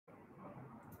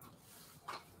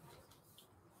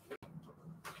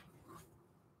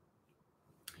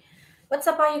What's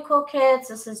up, all you cool kids?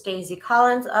 This is Daisy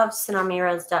Collins of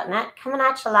TsunamiRose.net coming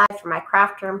at you live from my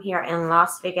craft room here in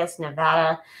Las Vegas,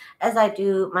 Nevada, as I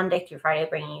do Monday through Friday,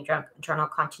 bringing you journal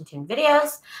content and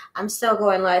videos. I'm still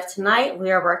going live tonight.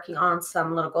 We are working on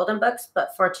some little golden books,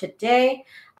 but for today,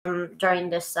 during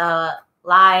this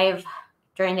live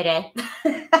during the day,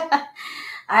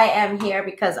 I am here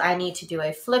because I need to do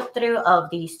a flip through of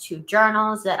these two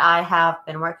journals that I have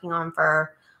been working on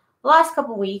for the last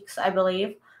couple weeks, I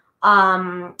believe.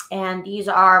 And these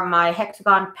are my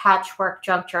Hexagon Patchwork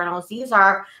junk journals. These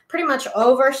are pretty much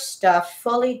overstuffed,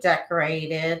 fully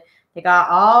decorated. They got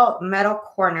all metal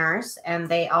corners, and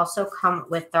they also come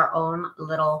with their own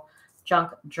little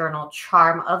junk journal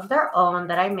charm of their own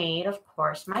that I made, of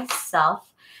course,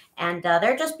 myself. And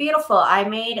they're just beautiful. I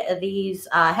made these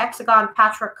Hexagon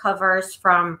patchwork covers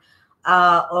from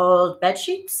old bed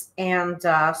sheets, and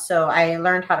so I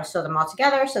learned how to sew them all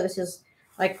together. So this is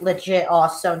like legit all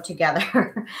sewn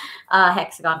together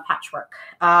Hexagon patchwork.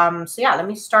 So yeah, let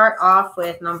me start off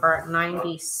with number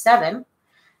 97.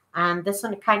 And this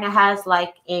one kind of has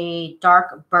like a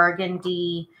dark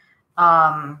burgundy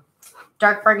thread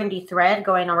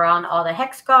going around all the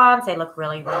hexagons. They look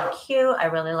really, really cute. I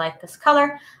really like this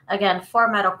color. Again,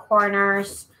 4 metal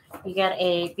corners. You get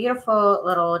a beautiful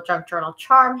little junk journal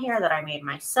charm here that I made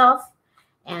myself.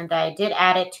 And I did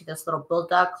add it to this little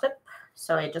bulldog clip.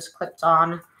 So it just clips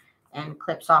on and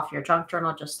clips off your junk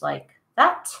journal just like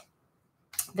that.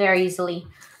 Very easily.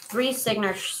 3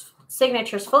 signatures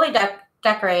fully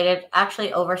decorated,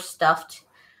 actually overstuffed.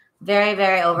 Very,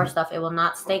 very overstuffed. It will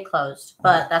not stay closed.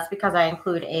 But that's because I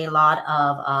include a lot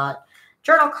of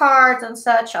journal cards and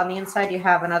such. On the inside, you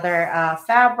have another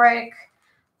fabric.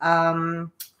 So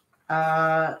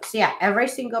yeah, every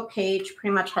single page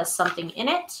pretty much has something in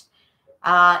it.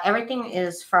 Everything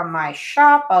is from my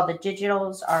shop. All the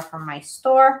digitals are from my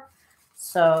store.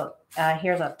 So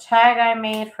here's a tag I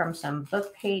made from some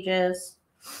book pages.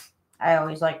 I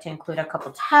always like to include a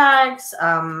couple tags.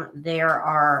 There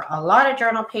are a lot of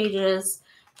journal pages.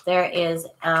 There is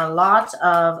a lot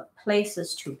of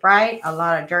places to write, a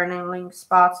lot of journaling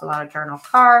spots, a lot of journal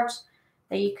cards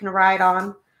that you can write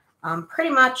on. Pretty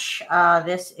much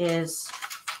this is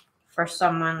for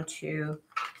someone to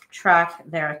track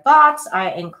their thoughts.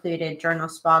 I included journal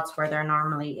spots where there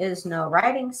normally is no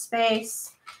writing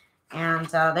space. And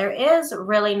there is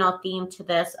really no theme to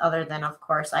this other than, of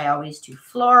course, I always do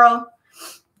floral.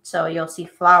 So you'll see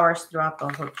flowers throughout the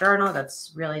whole journal.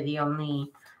 That's really the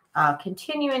only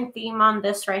continuing theme on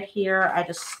this right here. I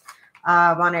just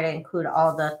wanted to include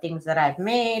all the things that I've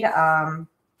made and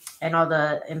all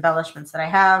the embellishments that I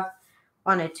have.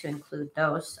 Wanted to include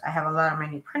those. I have a lot of my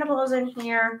new printables in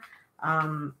here.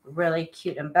 Really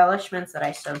cute embellishments that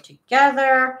I sewed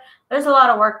together. There's a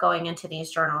lot of work going into these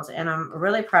journals, and I'm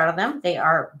really proud of them. They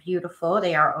are beautiful.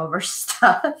 They are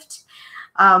overstuffed.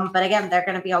 But again, they're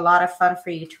going to be a lot of fun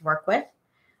for you to work with.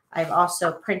 I've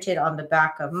also printed on the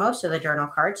back of most of the journal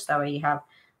cards. That way you have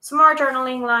some more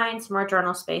journaling lines, some more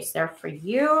journal space there for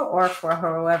you or for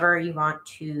whoever you want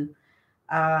to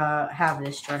have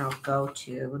this journal go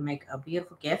to. It would make a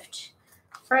beautiful gift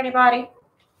for anybody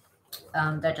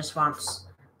that just wants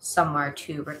somewhere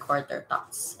to record their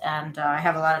thoughts. And I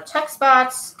have a lot of text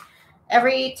spots.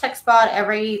 Every text spot,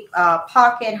 every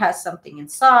pocket has something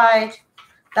inside.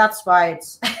 That's why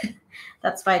it's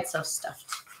so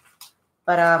stuffed.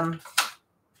 But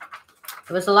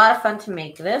it was a lot of fun to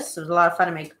make this. It was a lot of fun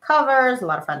to make the covers, a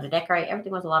lot of fun to decorate.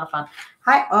 Everything was a lot of fun.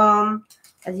 Hi,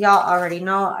 as y'all already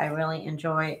know, I really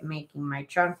enjoy making my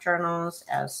junk journals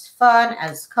as fun,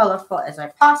 as colorful as I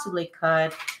possibly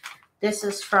could. This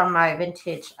is from my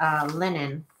vintage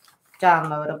linen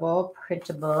downloadable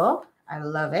printable. I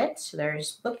love it.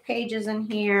 There's book pages in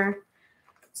here.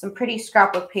 Some pretty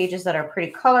scrapbook pages that are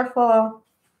pretty colorful.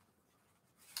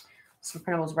 Some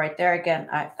printables right there. Again,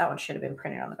 that one should have been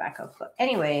printed on the back of. But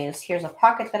anyways, here's a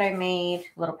pocket that I made.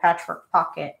 A little patchwork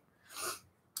pocket.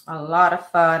 A lot of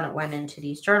fun went into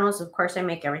these journals. Of course, I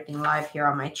make everything live here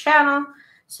on my channel.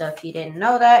 So if you didn't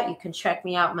know that, you can check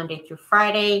me out Monday through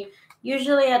Friday.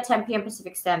 Usually at 10 p.m.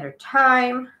 Pacific Standard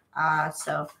Time.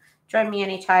 So join me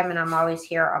anytime, and I'm always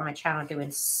here on my channel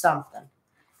doing something.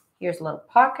 Here's a little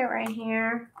pocket right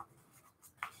here.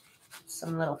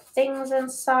 Some little things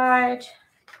inside.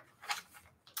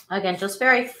 Again, just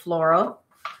very floral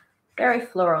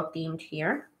themed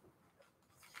here.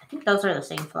 I think those are the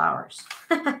same flowers.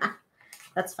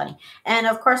 That's funny. And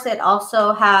of course, it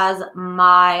also has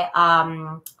my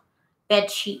bed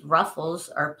sheet ruffles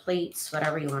or pleats,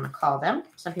 whatever you want to call them.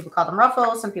 Some people call them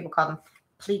ruffles, some people call them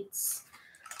pleats,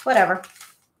 whatever.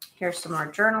 Here's some more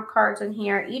journal cards in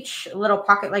here. Each little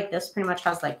pocket like this pretty much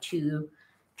has like 2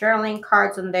 journaling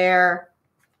cards in there.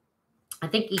 I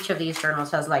think each of these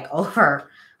journals has like over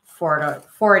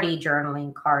 40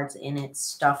 journaling cards in it,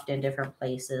 stuffed in different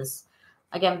places.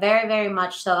 Again, very, very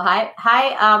much so.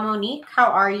 Hi, Monique.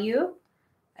 How are you?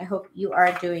 I hope you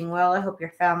are doing well. I hope your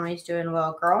family's doing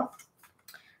well, girl.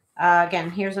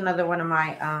 Again, here's another one of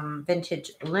my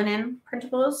vintage linen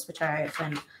printables, which I've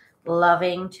been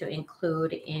loving to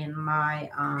include in my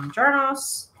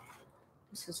journals.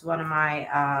 This is one of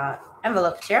my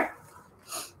envelopes here.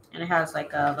 And it has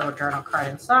like a little journal card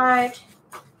inside.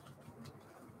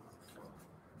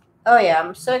 Oh yeah,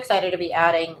 I'm so excited to be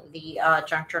adding the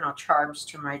junk journal charms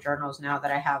to my journals now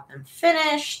that I have them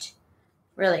finished.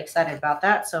 Really excited about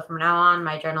that. So from now on,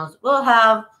 my journals will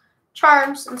have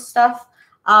charms and stuff.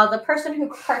 The person who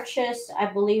purchased, I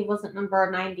believe, was it number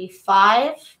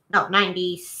 95? No,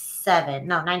 97.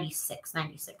 No, 96.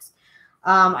 96.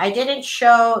 I didn't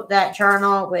show that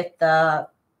journal with the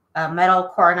metal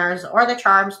corners or the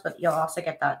charms, but you'll also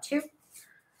get that too.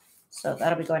 So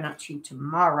that'll be going out to you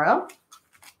tomorrow.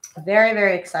 Very,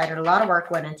 very excited. A lot of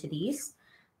work went into these,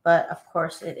 but of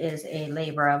course it is a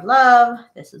labor of love.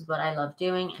 This is what I love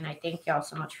doing, and I thank y'all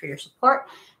so much for your support.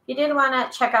 If you did want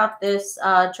to check out this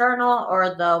journal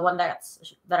or the one that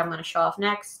I'm going to show off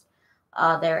next,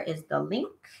 there is the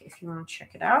link if you want to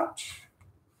check it out.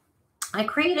 I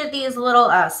created these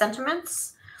little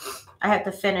sentiments. I have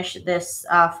to finish this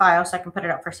file so I can put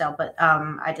it up for sale, but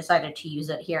I decided to use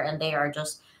it here, and they are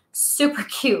just super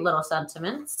cute little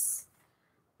sentiments.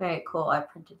 Very cool. I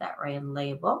printed that rain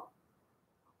label.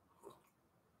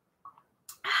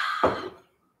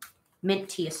 Mint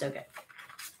tea is so good.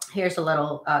 Here's a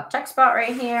little text spot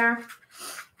right here.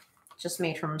 Just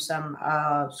made from some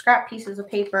scrap pieces of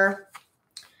paper.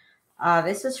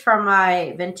 This is from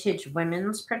my vintage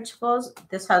women's printables.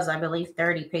 This has, I believe,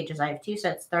 30 pages. I have two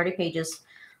sets, 30 pages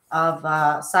of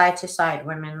side-to-side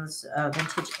women's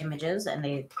vintage images, and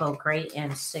they go great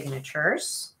in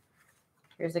signatures.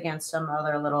 Here's, again, some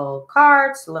other little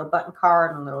cards, a little button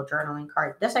card and a little journaling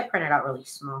card. This I printed out really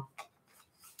small.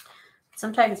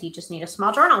 Sometimes you just need a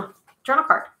small journal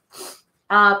card.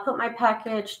 Put my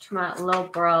package to my little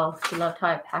bro. He loved how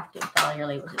I packed it with all your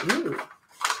labels. Ooh.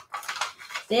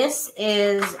 This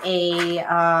is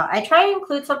I try to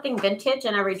include something vintage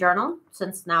in every journal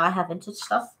since now I have vintage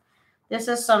stuff. This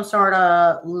is some sort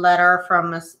of letter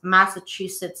from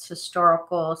Massachusetts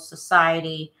Historical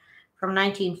Society from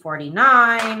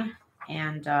 1949.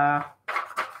 And I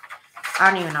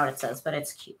don't even know what it says, but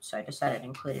it's cute. So I decided to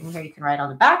include it in here. You can write on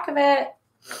the back of it.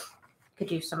 You could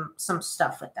do some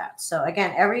stuff with that. So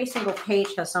again, every single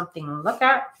page has something to look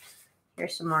at.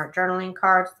 Here's some more journaling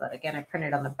cards that, again, I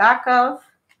printed on the back of.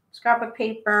 Scrapbook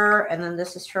paper, and then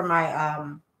this is from my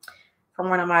from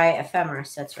one of my ephemera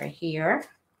sets right here.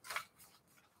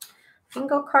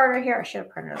 Bingo card right here. I should have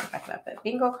printed on the back of that, but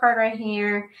bingo card right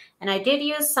here. And I did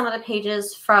use some of the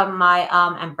pages from my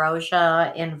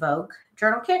Ambrosia in Vogue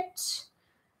journal kit.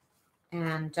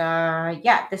 And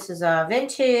yeah, this is a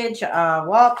vintage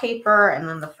wallpaper, and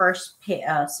then the first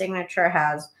signature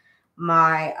has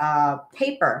my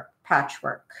paper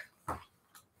patchwork.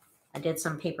 I did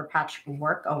some paper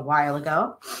patchwork a while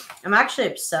ago. I'm actually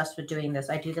obsessed with doing this.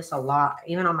 I do this a lot.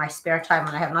 Even on my spare time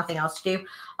when I have nothing else to do,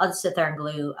 I'll just sit there and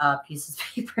glue pieces of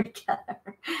paper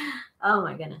together. Oh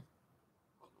my goodness.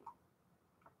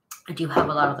 I do have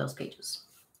a lot of those pages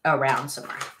around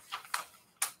somewhere.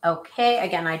 Okay,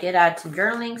 again, I did add some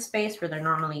journaling space where there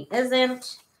normally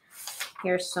isn't.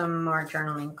 Here's some more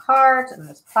journaling cards in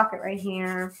this pocket right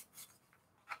here.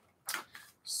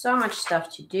 So much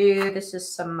stuff to do. This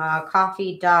is some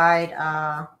coffee dyed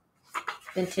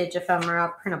vintage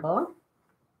ephemera printable.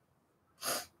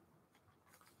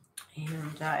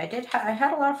 And I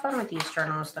had a lot of fun with these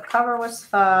journals. The cover was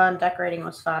fun. Decorating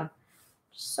was fun.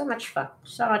 Just so much fun.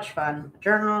 So much fun.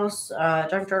 Journals,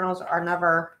 junk journals are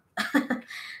never,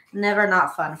 never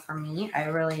not fun for me. I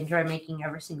really enjoy making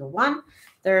every single one.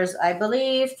 There's, I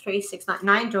believe,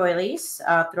 9 doilies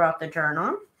throughout the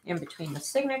journal in between the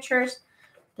signatures.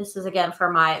 This is, again,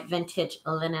 for my vintage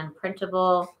linen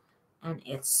printable, and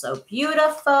it's so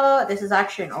beautiful. This is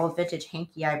actually an old vintage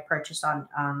hanky I purchased on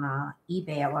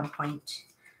eBay at one point.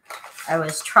 I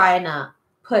was trying to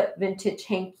put vintage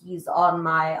hankies on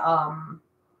my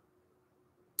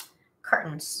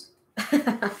curtains.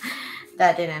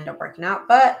 That didn't end up working out,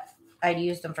 but I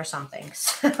used them for something.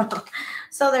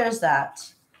 So there's that.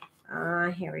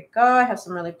 Here we go. I have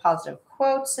some really positive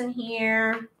quotes in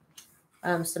here.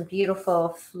 Some beautiful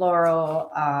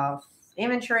floral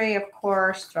imagery, of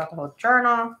course, throughout the whole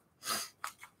journal.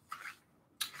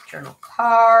 Journal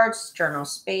cards, journal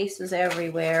spaces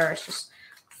everywhere. It's just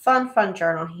fun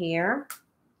journal here.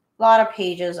 A lot of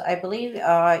pages. I believe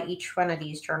each one of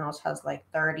these journals has like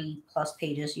 30 plus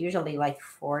pages, usually like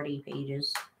 40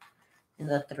 pages in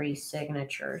the 3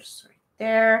 signatures right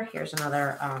there. Here's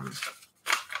another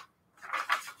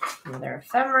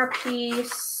ephemera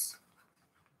piece.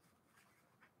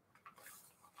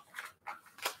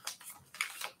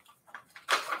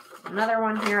 Another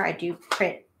one here. I do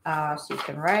print so you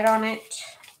can write on it.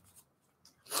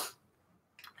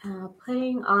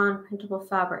 Putting on printable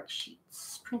fabric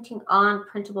sheets. Printing on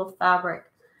printable fabric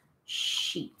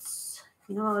sheets.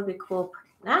 You know what would be cool?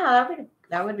 That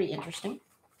would be interesting.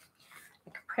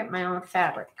 I could print my own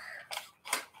fabric.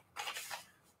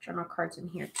 Journal cards in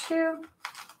here too.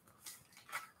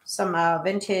 Some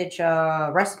vintage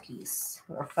recipes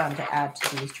are fun to add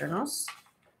to these journals.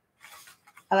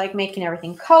 I like making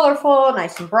everything colorful,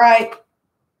 nice and bright,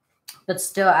 but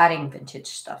still adding vintage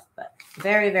stuff, but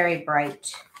very, very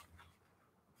bright.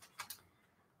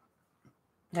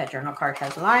 That journal card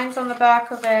has lines on the back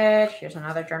of it. Here's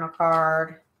another journal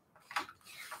card.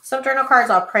 Some journal cards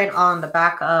I'll print on the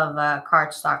back of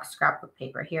cardstock scrapbook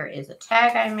paper. Here is a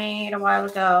tag I made a while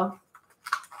ago.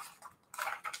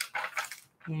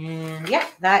 And yeah,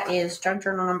 that is junk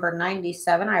journal number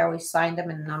 97. I always sign them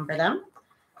and number them.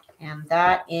 And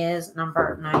that is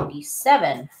number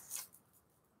 97.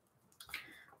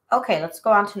 Okay, let's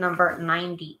go on to number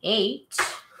 98.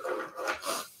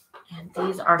 And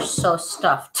these are so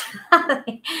stuffed.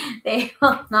 they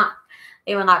will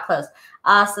not close.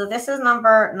 So this is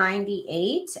number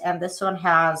 98, and this one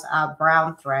has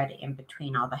brown thread in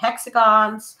between all the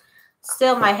hexagons.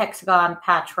 Still my Hexagon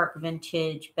Patchwork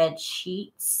vintage bed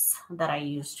sheets that I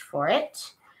used for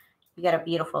it. You get a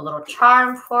beautiful little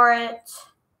charm for it.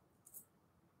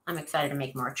 I'm excited to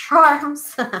make more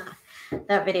charms.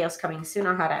 That video is coming soon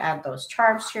on how to add those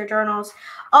charms to your journals.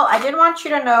 Oh, I did want you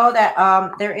to know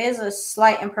that there is a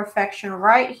slight imperfection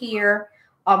right here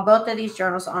on both of these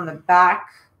journals on the back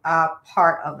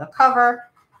part of the cover.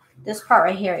 This part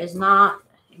right here is not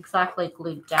exactly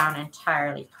glued down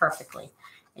entirely perfectly.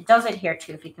 It does it here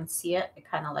too. If you can see it, it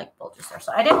kind of like bulges there.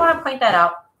 So I did want to point that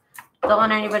out. Don't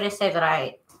want anybody to say that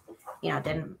I,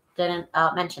 didn't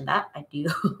mention that. I do.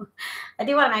 I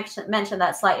do want to mention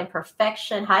that slight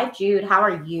imperfection. Hi, Jude. How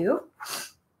are you?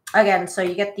 Again, so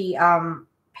you get the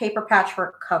paper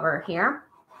patchwork cover here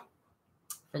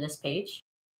for this page.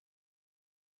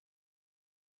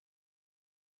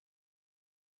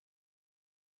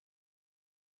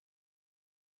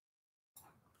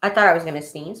 I thought I was going to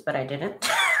sneeze, but I didn't.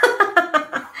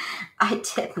 I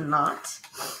did not.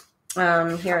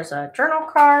 Here's a journal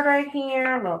card right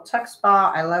here, a little tuck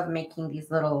spot. I love making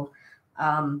these little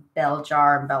bell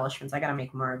jar embellishments. I got to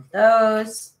make more of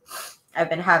those. I've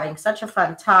been having such a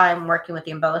fun time working with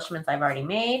the embellishments I've already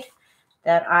made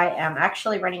that I am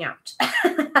actually running out.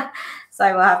 So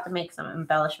I will have to make some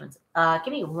embellishments.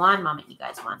 Give me one moment, you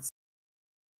guys, once.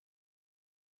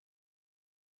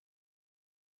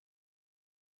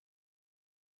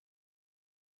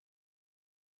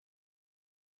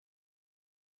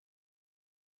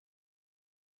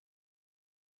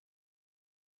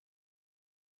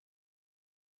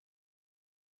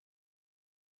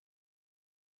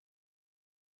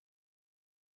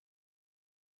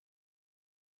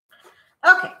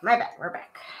 Okay, my bad. We're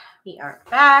back. We are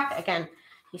back. Again,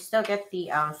 you still get the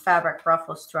fabric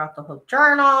ruffles throughout the whole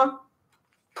journal.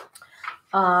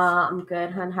 I'm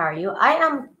good, hon. How are you? I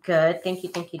am good. Thank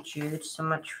you, Jude, so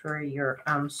much for your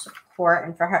support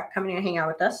and for coming to hang out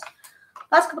with us.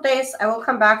 Last couple days, I will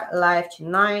come back live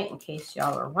tonight in case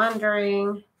y'all are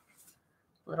wondering.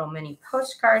 Little mini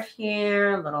postcard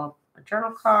here, little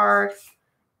journal card.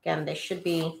 Again, they should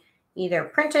be either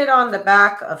printed on the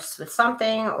back with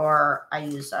something, or I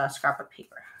use scrapbook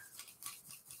paper.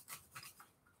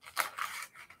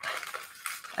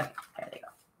 Okay, there they go.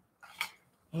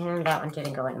 And that one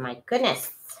didn't go in. My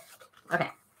goodness. Okay.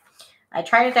 I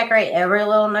try to decorate every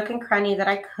little nook and cranny that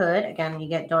I could. Again, you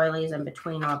get doilies in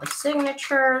between all the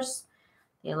signatures.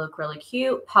 They look really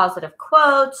cute. Positive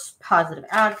quotes, positive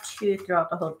attitude throughout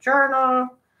the whole journal.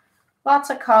 Lots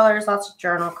of colors, lots of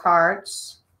journal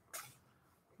cards.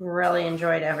 Really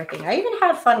enjoyed everything. I even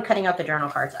had fun cutting out the journal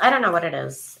cards. I don't know what it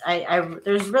is.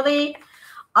 There's really,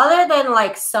 other than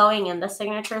like sewing in the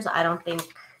signatures, I don't think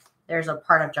there's a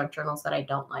part of junk journals that I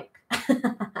don't like.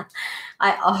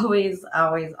 I always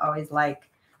like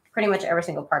pretty much every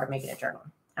single part of making a journal.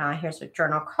 Here's a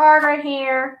journal card right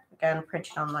here. Again,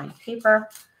 printed on lined paper.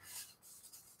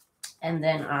 And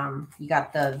then you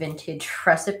got the vintage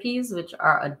recipes, which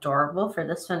are adorable. For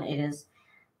this one, it is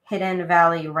Hidden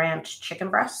Valley Ranch chicken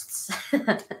breasts.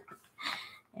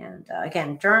 And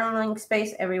again, journaling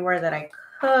space everywhere that I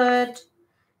could.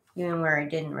 even where I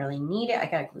didn't really need it. I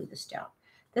gotta glue this down.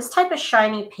 This type of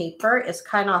shiny paper is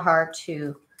kind of hard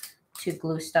to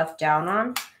glue stuff down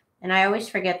on. And I always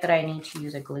forget that I need to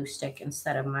use a glue stick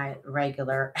instead of my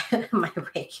regular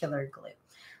glue.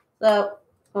 So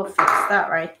we'll fix that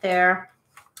right there.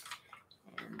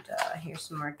 And here's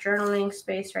some more journaling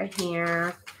space right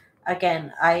here.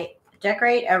 Again, I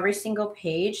decorate every single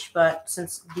page, but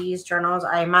since these journals,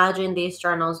 I imagine these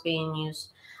journals being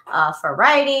used for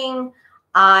writing,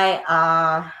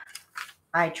 I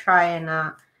try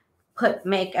and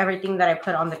make everything that I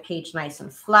put on the page nice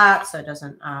and flat so it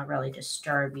doesn't really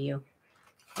disturb you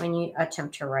when you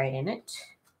attempt to write in it.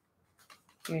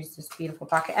 Here's this beautiful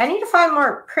pocket. I need to find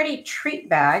more pretty treat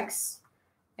bags.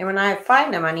 And when I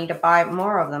find them, I need to buy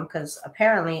more of them because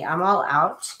apparently I'm all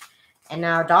out. And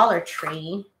now Dollar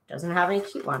Tree doesn't have any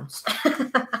cute ones.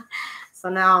 So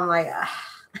now I'm like,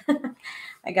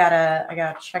 I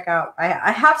gotta check out.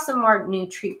 I have some more new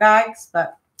treat bags,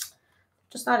 but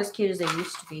just not as cute as they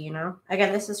used to be, you know.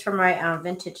 Again, this is from my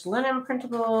vintage linen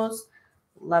printables.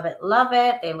 Love it, love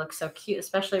it. They look so cute,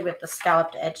 especially with the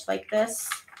scalloped edge like this.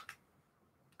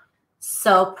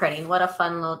 So pretty. What a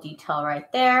fun little detail right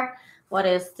there. What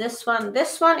is this one?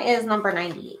 This one is number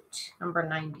 98. Number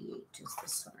 98 is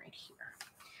this one right here.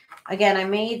 Again, I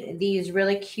made these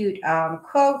really cute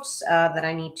quotes that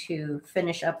I need to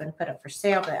finish up and put up for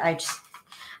sale, but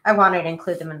I wanted to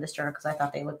include them in this journal because I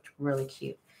thought they looked really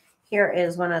cute. Here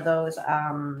is one of those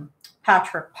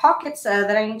patchwork pockets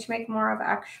that I need to make more of,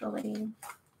 actually.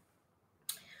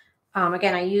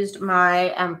 Again, I used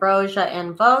my Ambrosia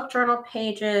and Vogue journal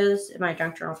pages in my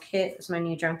junk journal kit. It's my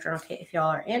new junk journal kit if y'all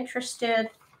are interested.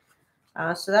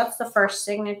 So that's the first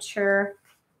signature.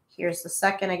 Here's the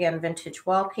second, again, vintage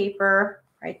wallpaper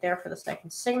right there for the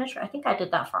second signature. I think I did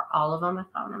that for all of them, if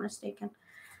I'm not mistaken.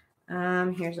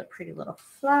 Here's a pretty little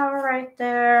flower right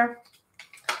there.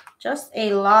 Just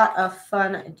a lot of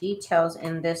fun details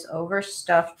in this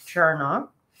overstuffed journal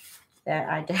that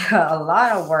I did a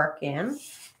lot of work in.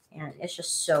 And it's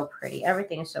just so pretty.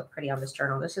 Everything is so pretty on this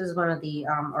journal. This is one of the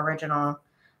original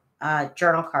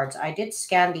journal cards. I did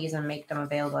scan these and make them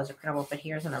available as a printable, but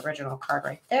here's an original card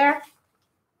right there.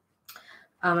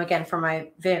 Again, for my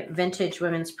vintage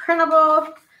women's printable.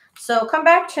 So come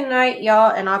back tonight,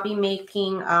 y'all, and I'll be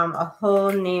making a whole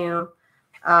new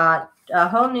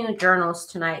journals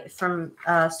tonight from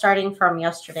starting from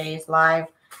yesterday's live.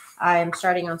 I'm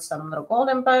starting on some little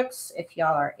golden books. If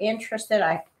y'all are interested,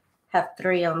 I have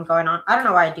 3 of them going on. I don't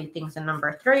know why I do things in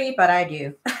number 3, but I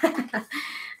do.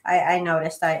 I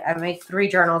noticed I make 3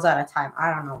 journals at a time. I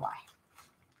don't know why.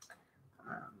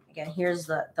 Again, here's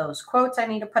those quotes I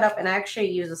need to put up, and I actually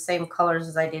use the same colors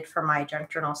as I did for my junk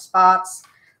journal spots.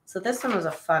 So this one was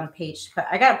a fun page to put.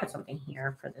 I got to put something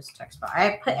here for this text spot.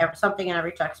 I put something in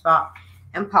every text spot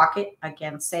and pocket.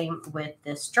 Again, same with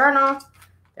this journal.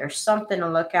 There's something to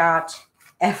look at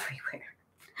everywhere.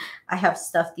 I have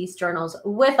stuffed these journals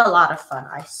with a lot of fun,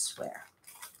 I swear.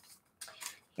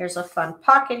 Here's a fun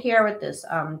pocket here with this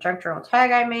junk journal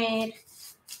tag I made.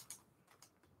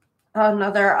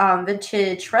 Another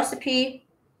vintage recipe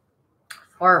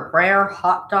for rare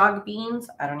hot dog beans.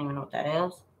 I don't even know what that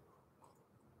is.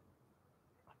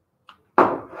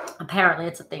 Apparently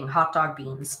it's a thing, hot dog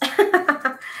beans.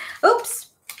 Oops.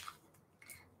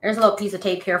 There's a little piece of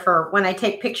tape here for when I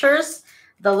take pictures.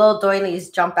 The little doilies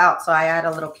jump out, so I add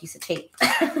a little piece of tape.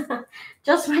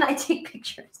 Just when I take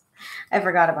pictures. I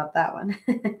forgot about that one.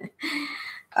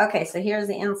 Okay, so here's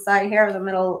the inside here, the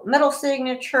middle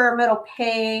signature, middle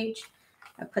page.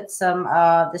 I put some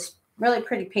this really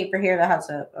pretty paper here that has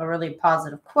a really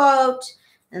positive quote.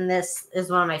 And this is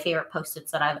one of my favorite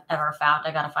Post-its that I've ever found.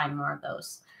 I got to find more of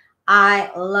those.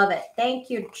 I love it. Thank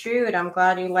you, Jude. I'm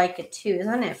glad you like it too.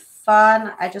 Isn't it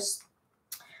fun? I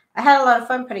had a lot of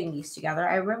fun putting these together.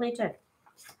 I really did.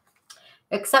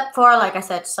 Except for, like I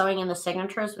said, sewing in the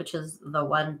signatures, which is the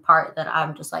one part that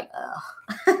I'm just like,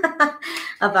 ugh,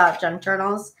 about junk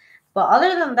journals. But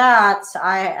other than that,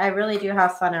 I really do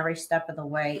have fun every step of the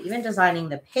way. Even designing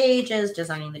the pages,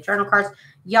 designing the journal cards.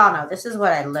 Y'all know this is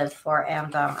what I live for.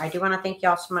 And I do want to thank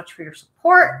y'all so much for your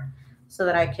support so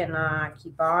that I can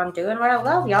keep on doing what I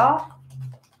love, y'all.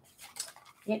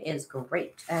 It is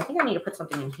great. I think I need to put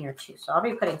something in here too. So I'll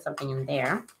be putting something in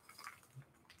there.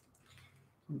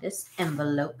 This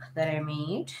envelope that I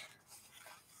made.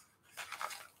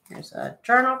 There's a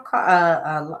journal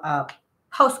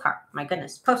postcard. My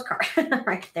goodness, postcard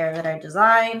right there that I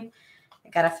designed. I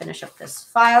gotta finish up this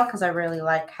file because I really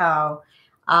like how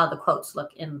the quotes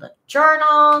look in the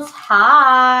journals.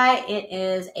 Hi, it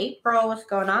is April. What's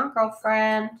going on,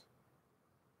 girlfriend?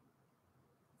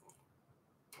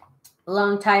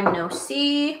 Long time no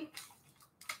see.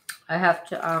 I have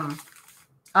to,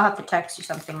 I'll have to text you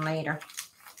something later.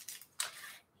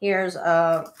 Here's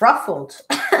a ruffled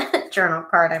journal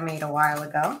card I made a while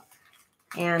ago.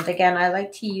 And again, I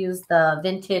like to use the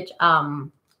vintage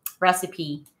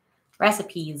recipes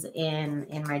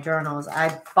in my journals.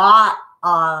 I bought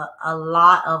a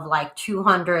lot of like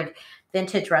 200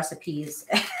 vintage recipes.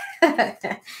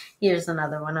 Here's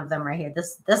another one of them right here.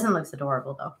 This one looks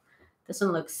adorable though. This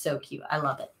one looks so cute. I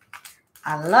love it.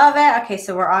 I love it. Okay,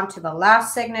 so we're on to the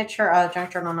last signature of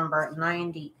junk journal number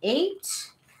 98.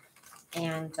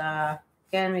 And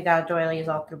again, we got doilies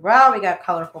all throughout. We got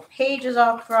colorful pages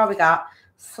all throughout. We got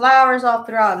flowers all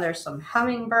throughout. And there's some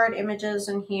hummingbird images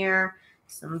in here.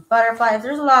 Some butterflies.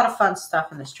 There's a lot of fun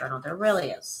stuff in this journal. There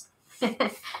really is.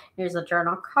 Here's a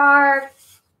journal card.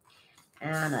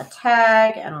 And a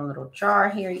tag and a little jar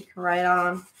here you can write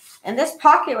on. And this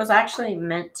pocket was actually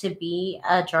meant to be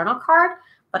a journal card,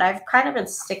 but I've kind of been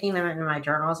sticking them in my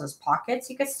journals as pockets.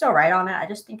 You could still write on it. I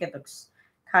just think it looks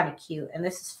kind of cute. And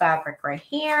this is fabric right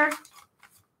here.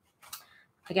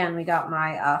 Again, we got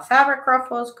my fabric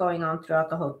ruffles going on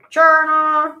throughout the whole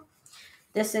journal.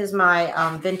 This is my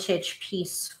vintage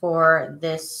piece for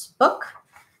this book.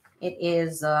 It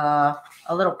is a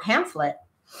little pamphlet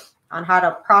on how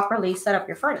to properly set up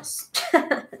your furnace.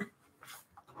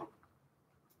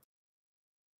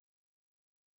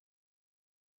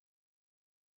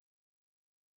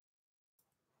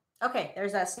 Okay,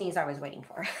 there's that sneeze I was waiting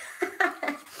for.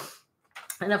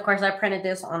 And of course, I printed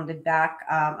this on the back.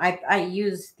 I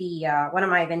used the one of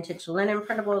my vintage linen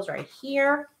printables right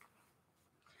here.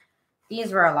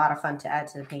 These were a lot of fun to add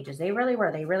to the pages. They really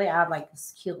were. They really add like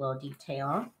this cute little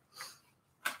detail.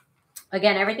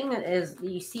 Again, everything that is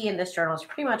you see in this journal is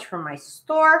pretty much from my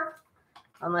store,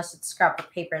 unless it's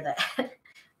scrapbook paper that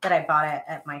that I bought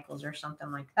at Michael's or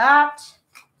something like that.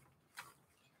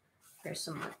 There's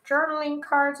some more journaling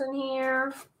cards in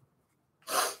here.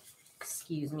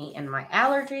 Excuse me, and my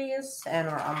allergies. And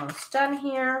we're almost done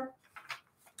here.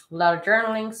 A lot of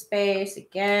journaling space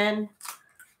again.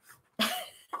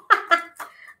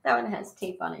 That one has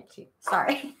tape on it too.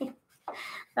 Sorry.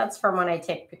 That's from when I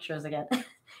take pictures again.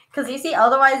 Because you see,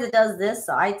 otherwise it does this,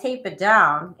 so I tape it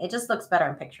down. It just looks better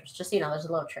in pictures. Just so you know, there's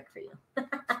a little trick for you.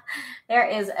 There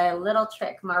is a little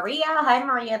trick. Maria. Hi,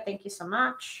 Maria. Thank you so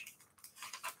much.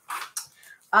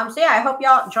 So yeah, I hope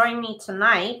y'all join me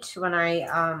tonight when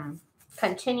I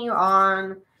continue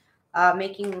on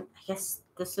making, I guess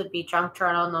this would be junk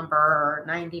journal number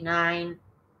 99,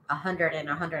 100, and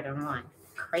 101.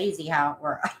 Crazy how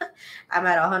I'm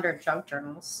at 100 junk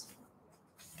journals.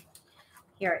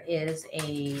 Here is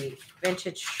a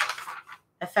vintage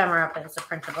ephemera, but it's a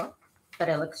printable, but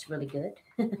it looks really good.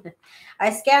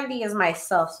 I scanned these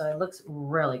myself, so it looks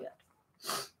really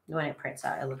good. When it prints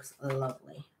out, it looks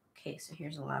lovely. Okay, so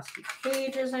here's the last few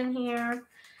pages in here.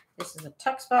 This is a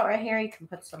tuck spot right here. You can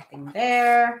put something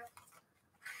there.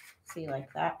 See,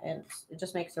 like that. And it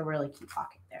just makes a really cute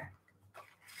pocket there.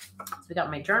 So we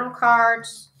got my journal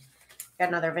cards. Got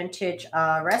another vintage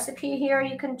recipe here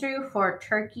you can do for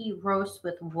turkey roast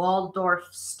with Waldorf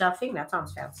stuffing. That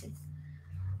sounds fancy.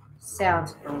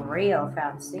 Sounds real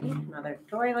fancy. Another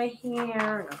doily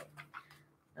here.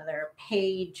 Another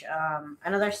page.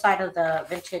 Another side of the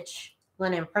vintage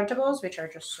linen printables, which are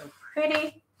just so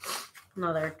pretty.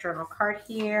 Another journal card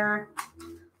here.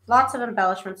 Lots of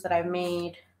embellishments that I've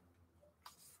made.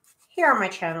 Here on my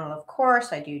channel, of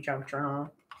course, I do junk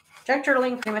journaling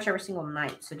pretty much every single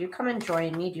night. So do come and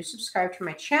join me. Do subscribe to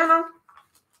my channel.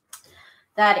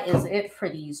 That is it for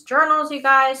these journals, you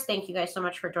guys. Thank you guys so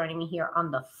much for joining me here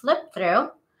on the flip through.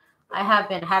 I have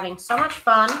been having so much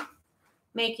fun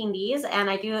making these, and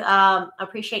I do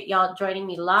appreciate y'all joining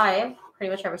me live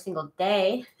pretty much every single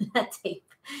day. Tape.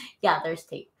 Yeah, there's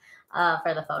tape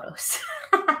for the photos.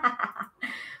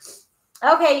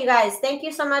 Okay, you guys, thank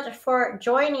you so much for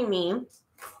joining me.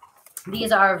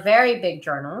 These are very big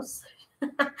journals,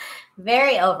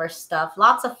 very overstuffed,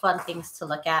 lots of fun things to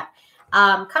look at.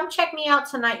 Come check me out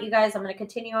tonight, you guys. I'm going to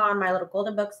continue on my little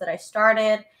golden books that I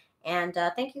started. And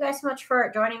thank you guys so much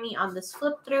for joining me on this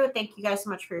flip through. Thank you guys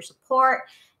so much for your support.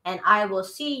 And I will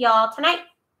see y'all tonight.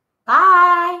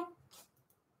 Bye.